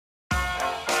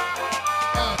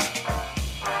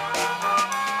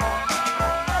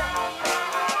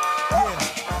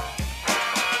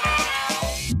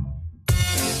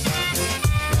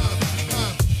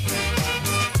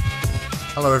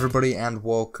Hello everybody and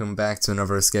welcome back to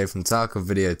another Escape From Tarkov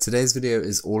video. Today's video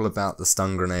is all about the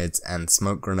stun grenades and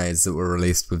smoke grenades that were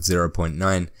released with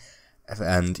 0.9,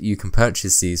 and you can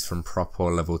purchase these from Prop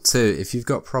or Level 2. If you've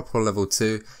got Prop or Level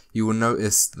 2, you will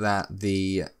notice that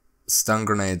the stun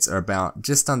grenades are about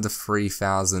just under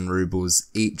 3,000 rubles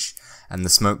each, and the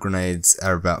smoke grenades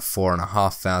are about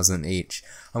 4,500 each.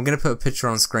 I'm going to put a picture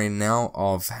on screen now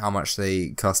of how much they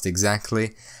cost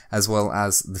exactly, as well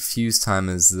as the fuse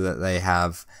timers that they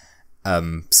have,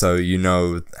 so you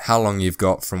know how long you've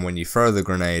got from when you throw the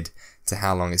grenade to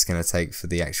how long it's going to take for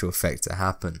the actual effect to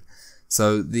happen.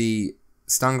 So the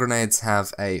stun grenades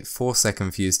have a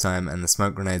 4-second fuse time and the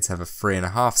smoke grenades have a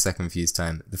 3.5-second fuse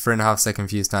time. The 3.5-second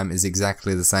fuse time is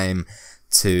exactly the same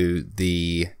to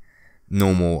the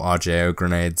normal RJO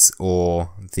grenades or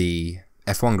the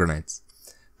F1 grenades.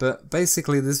 But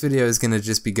basically this video is going to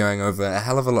just be going over a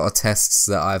hell of a lot of tests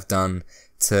that I've done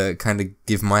to kind of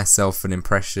give myself an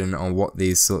impression on what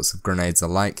these sorts of grenades are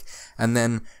like, and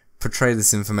then portray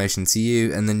this information to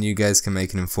you, and then you guys can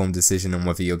make an informed decision on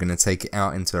whether you're going to take it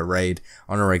out into a raid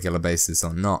on a regular basis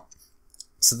or not.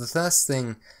 So the first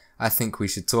thing I think we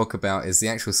should talk about is the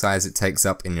actual size it takes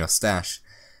up in your stash.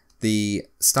 The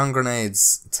stun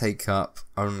grenades take up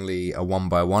only a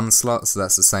 1x1 slot, so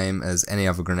that's the same as any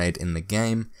other grenade in the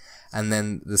game. And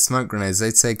then the smoke grenades,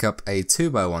 they take up a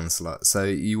 2x1 slot, so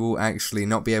you will actually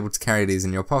not be able to carry these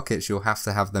in your pockets. You'll have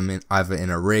to have them either in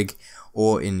a rig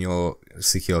or in your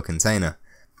secure container.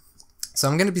 So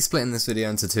I'm going to be splitting this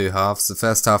video into two halves. The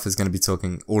first half is going to be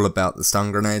talking all about the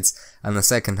stun grenades, and the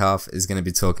second half is going to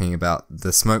be talking about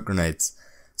the smoke grenades.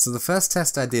 So the first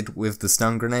test I did with the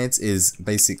stun grenades is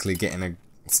basically getting a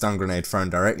stun grenade thrown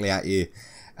directly at you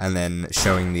and then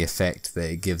showing the effect that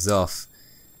it gives off.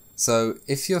 So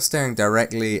if you're staring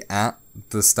directly at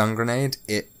the stun grenade,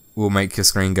 it will make your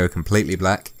screen go completely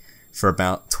black for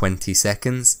about 20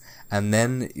 seconds, and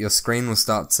then your screen will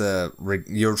start to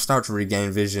you'll start to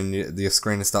regain vision. Your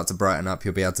screen will start to brighten up.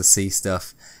 You'll be able to see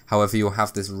stuff. However, you'll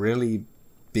have this really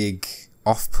big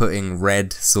off-putting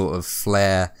red sort of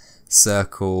flare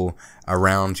circle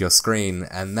around your screen,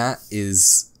 and that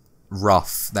is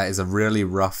rough. That is a really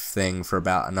rough thing for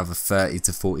about another 30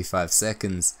 to 45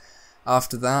 seconds.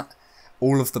 After that,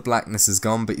 all of the blackness is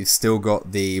gone, but you've still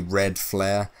got the red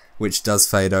flare, which does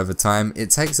fade over time.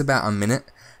 It takes about a minute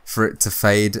for it to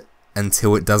fade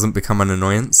until it doesn't become an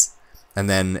annoyance, and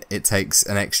then it takes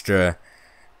an extra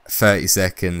 30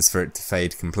 seconds for it to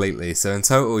fade completely. So in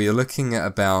total, you're looking at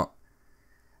about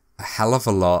a hell of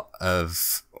a lot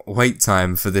of wait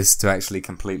time for this to actually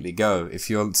completely go. If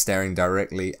you're staring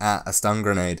directly at a stun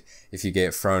grenade, if you get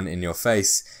it thrown in your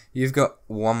face, you've got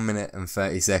 1 minute and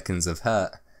 30 seconds of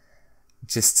hurt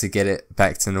just to get it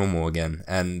back to normal again.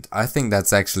 And I think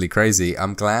that's actually crazy.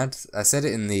 I'm glad I said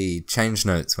it in the change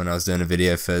notes when I was doing a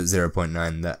video for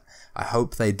 0.9 that I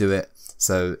hope they do it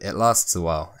so it lasts a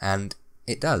while, and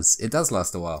it does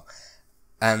last a while.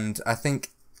 And I think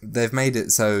they've made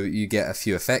it so you get a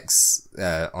few effects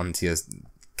onto your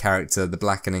character. The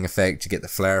blackening effect, you get the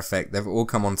flare effect, they've all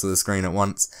come onto the screen at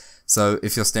once. So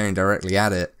if you're staring directly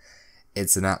at it,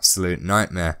 it's an absolute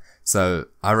nightmare. So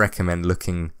I recommend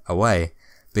looking away,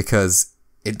 because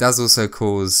it does also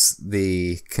cause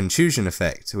the contusion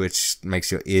effect, which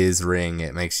makes your ears ring,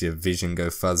 it makes your vision go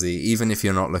fuzzy, even if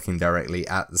you're not looking directly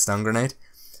at the stun grenade.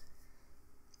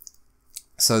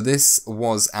 So this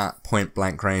was at point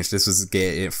blank range. This was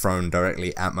getting it thrown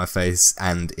directly at my face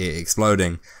and it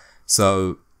exploding.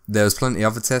 So there was plenty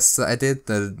of other tests that I did.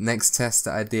 The next test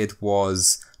that I did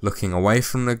was looking away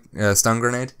from the stun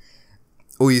grenade.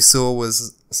 All you saw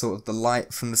was sort of the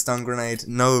light from the stun grenade,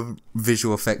 no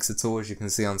visual effects at all, as you can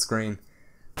see on screen.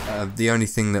 The only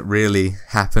thing that really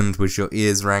happened was your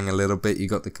ears rang a little bit. You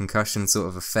got the concussion sort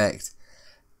of effect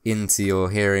into your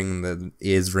hearing, the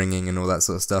ears ringing and all that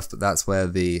sort of stuff, but that's where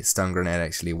the stun grenade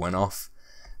actually went off.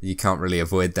 You can't really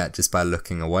avoid that just by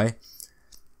looking away.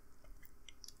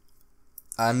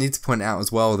 I need to point out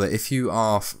as well that if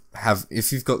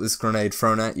you've got this grenade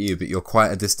thrown at you but you're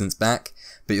quite a distance back,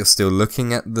 but you're still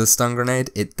looking at the stun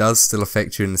grenade, it does still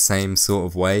affect you in the same sort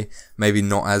of way. Maybe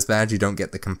not as bad, you don't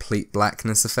get the complete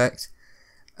blackness effect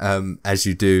as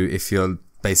you do if you're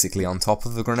basically on top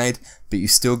of the grenade, but you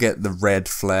still get the red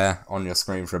flare on your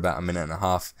screen for about a minute and a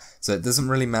half. So it doesn't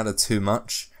really matter too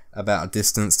much about a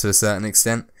distance to a certain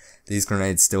extent. These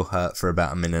grenades still hurt for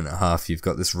about a minute and a half. You've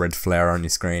got this red flare on your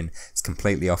screen. It's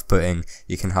completely off-putting.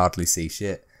 You can hardly see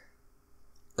shit.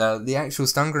 The actual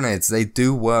stun grenades, they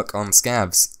do work on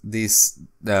scavs. These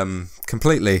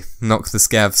completely knock the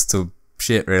scavs to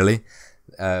shit, really.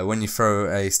 When you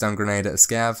throw a stun grenade at a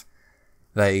scav,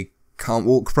 they can't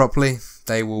walk properly.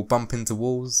 They will bump into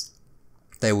walls.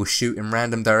 They will shoot in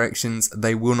random directions.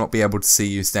 They will not be able to see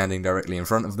you standing directly in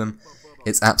front of them.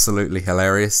 It's absolutely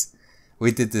hilarious.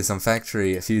 We did this on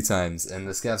Factory a few times, and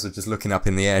the scavs were just looking up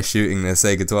in the air shooting their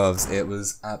Sega 12s. It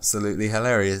was absolutely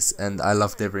hilarious, and I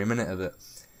loved every minute of it.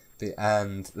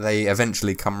 And they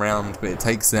eventually come round, but it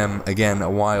takes them, again, a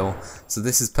while. So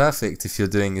this is perfect if you're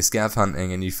doing your scav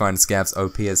hunting and you find scavs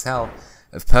OP as hell.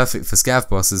 It's perfect for scav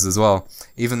bosses as well.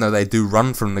 Even though they do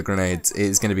run from the grenades, it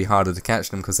is going to be harder to catch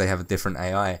them because they have a different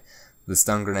AI. The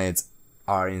stun grenades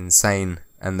are insane,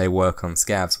 and they work on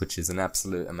scavs, which is an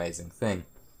absolute amazing thing.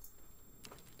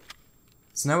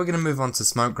 So now we're going to move on to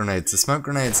smoke grenades. The smoke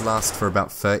grenades last for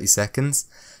about 30 seconds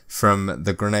from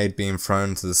the grenade being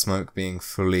thrown to the smoke being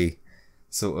fully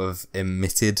sort of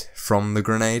emitted from the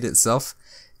grenade itself.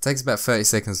 It takes about 30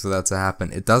 seconds for that to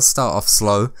happen. It does start off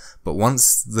slow, but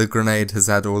once the grenade has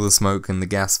had all the smoke and the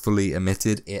gas fully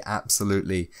emitted, it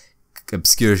absolutely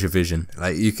obscures your vision.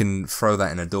 Like, you can throw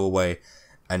that in a doorway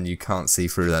and you can't see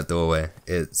through that doorway.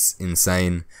 It's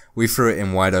insane. We threw it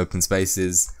in wide open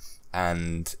spaces,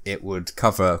 and it would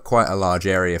cover quite a large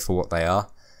area for what they are,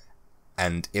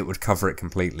 and it would cover it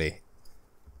completely.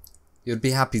 You'd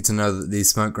be happy to know that these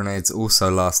smoke grenades also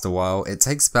last a while. It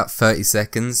takes about 30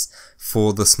 seconds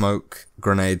for the smoke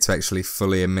grenade to actually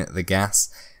fully emit the gas,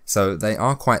 so they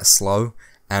are quite slow,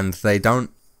 and they don't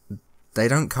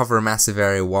cover a massive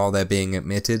area while they're being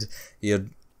emitted. You'd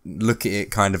look at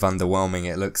it kind of underwhelming.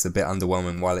 It looks a bit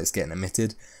underwhelming while it's getting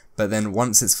emitted, but then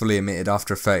once it's fully emitted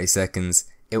after 30 seconds,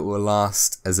 it will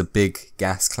last as a big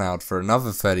gas cloud for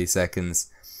another 30 seconds,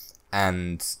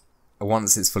 and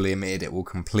once it's fully emitted, it will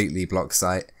completely block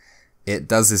sight. It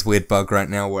does this weird bug right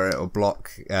now where it will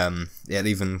block, it'll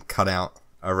even cut out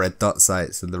a red dot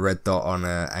sight, so the red dot on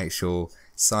an actual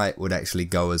sight would actually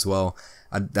go as well.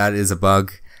 That is a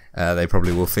bug. They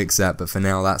probably will fix that, but for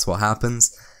now that's what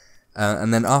happens.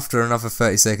 And then after another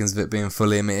 30 seconds of it being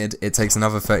fully emitted, it takes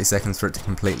another 30 seconds for it to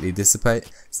completely dissipate.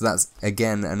 So that's,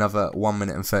 again, another 1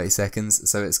 minute and 30 seconds.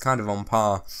 So it's kind of on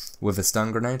par with a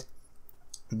stun grenade.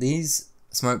 These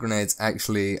smoke grenades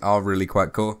actually are really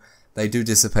quite cool. They do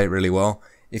dissipate really well.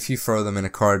 If you throw them in a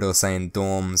corridor, say in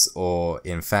dorms or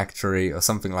in factory or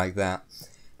something like that,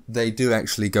 they do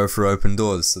actually go through open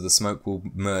doors, so the smoke will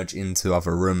merge into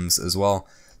other rooms as well.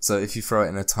 So if you throw it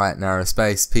in a tight, narrow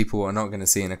space, people are not going to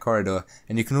see in a corridor,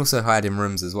 and you can also hide in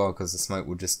rooms as well because the smoke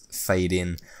will just fade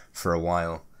in for a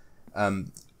while.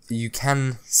 You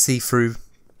can see through.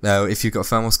 If you've got a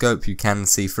thermal scope, you can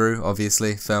see through.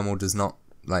 Obviously, smoke does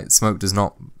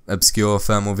not obscure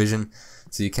thermal vision,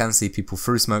 so you can see people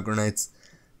through smoke grenades.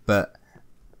 But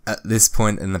at this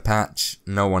point in the patch,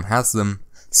 no one has them,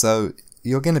 so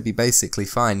you're going to be basically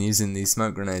fine using these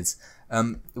smoke grenades.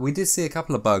 We did see a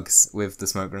couple of bugs with the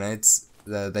smoke grenades.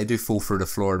 They do fall through the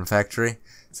floor in factory,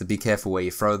 so be careful where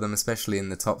you throw them, especially in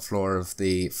the top floor of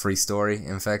the 3-story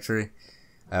in factory.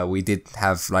 We did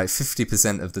have like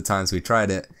 50% of the times we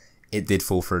tried it, it did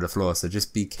fall through the floor, so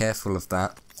just be careful of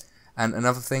that. And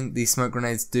another thing, these smoke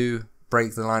grenades do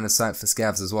break the line of sight for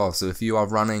scavs as well, so if you are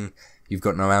running, you've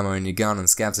got no ammo in your gun and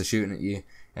scavs are shooting at you,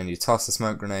 and you toss a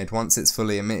smoke grenade, once it's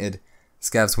fully emitted,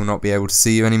 scavs will not be able to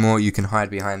see you anymore. You can hide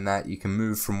behind that, you can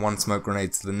move from one smoke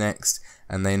grenade to the next,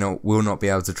 and they will not be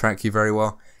able to track you very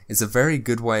well. It's a very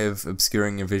good way of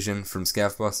obscuring your vision from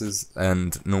scav bosses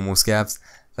and normal scavs.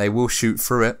 They will shoot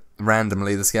through it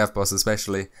randomly, the scav boss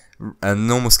especially, and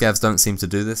normal scavs don't seem to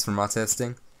do this from our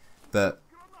testing, but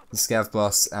the scav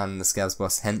boss and the scav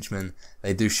boss henchmen,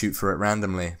 they do shoot through it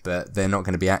randomly, but they're not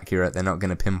going to be accurate, they're not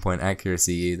going to pinpoint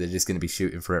accuracy you, they're just going to be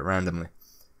shooting through it randomly.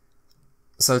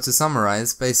 So to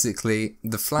summarize, basically,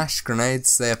 the flash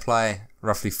grenades, they apply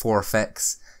roughly 4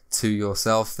 effects to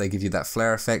yourself. They give you that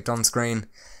flare effect on screen.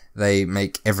 They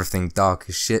make everything dark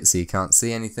as shit so you can't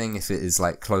see anything if it is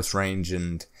like close range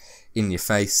and in your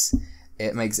face.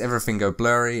 It makes everything go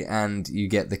blurry, and you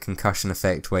get the concussion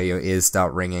effect where your ears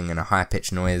start ringing and a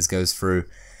high-pitched noise goes through,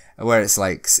 where it's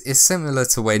like, it's similar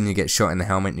to when you get shot in the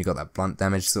helmet and you got that blunt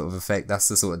damage sort of effect. That's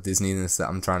the sort of Disneyness that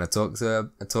I'm trying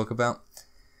to talk about.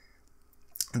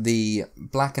 The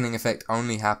blackening effect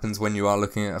only happens when you are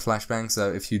looking at a flashbang,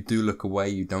 so if you do look away,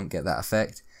 you don't get that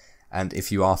effect, and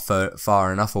if you are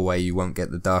far enough away, you won't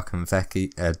get the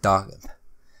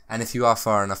and if you are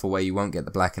far enough away, you won't get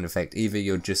the blackened effect either.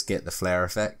 You'll just get the flare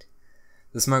effect.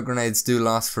 The smoke grenades do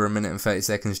last for 1 minute and 30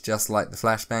 seconds, just like the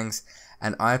flashbangs,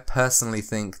 and I personally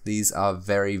think these are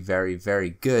very, very, very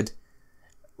good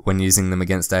when using them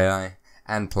against AI.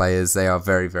 And players, they are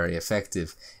very, very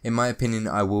effective. In my opinion,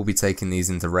 I will be taking these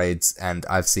into raids, and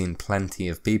I've seen plenty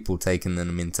of people taking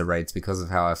them into raids because of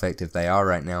how effective they are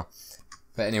right now.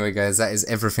 But anyway guys, that is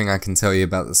everything I can tell you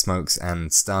about the smokes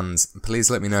and stuns. Please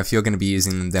let me know if you're going to be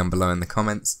using them down below in the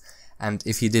comments. And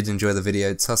if you did enjoy the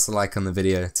video, toss a like on the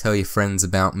video, tell your friends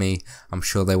about me. I'm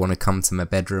sure they want to come to my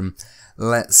bedroom.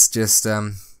 Let's just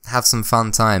have some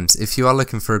fun times. If you are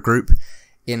looking for a group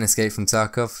in Escape From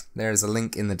Tarkov, there is a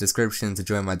link in the description to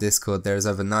join my Discord. There is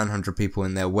over 900 people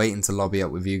in there waiting to lobby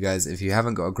up with you guys. If you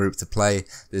haven't got a group to play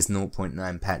this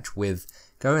 0.9 patch with,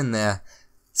 go in there,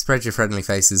 spread your friendly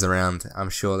faces around. I'm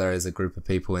sure there is a group of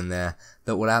people in there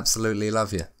that will absolutely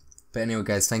love you. But anyway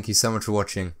guys, thank you so much for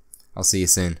watching. I'll see you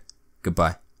soon.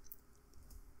 Goodbye.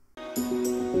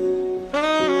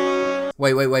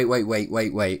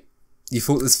 Wait. You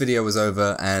thought this video was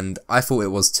over, and I thought it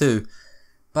was too,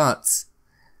 but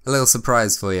a little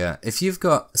surprise for you. If you've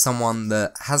got someone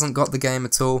that hasn't got the game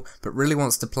at all, but really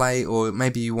wants to play, or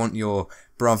maybe you want your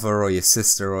brother or your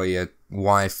sister or your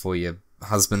wife or your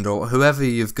husband or whoever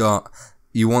you've got,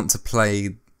 you want to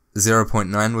play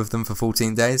 0.9 with them for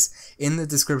 14 days, in the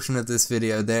description of this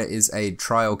video there is a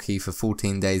trial key for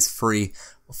 14 days free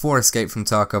for Escape From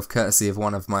Tarkov, courtesy of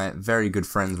one of my very good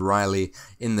friends, Riley,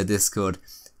 in the Discord.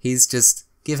 He's just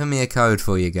given me a code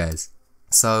for you guys.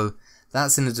 So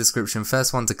that's in the description.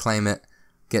 First one to claim it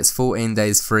gets 14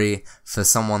 days free for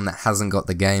someone that hasn't got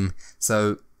the game.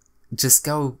 So just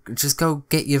go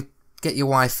get your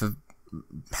wife a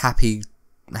happy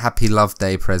love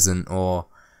day present, or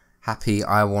happy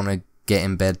I want to get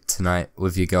in bed tonight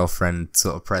with your girlfriend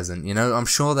sort of present. You know, I'm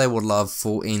sure they will love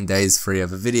 14 days free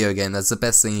of a video game. That's the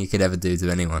best thing you could ever do to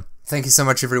anyone. Thank you so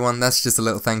much everyone. That's just a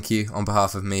little thank you on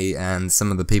behalf of me and some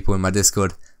of the people in my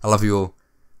Discord. I love you all.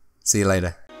 See you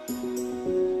later.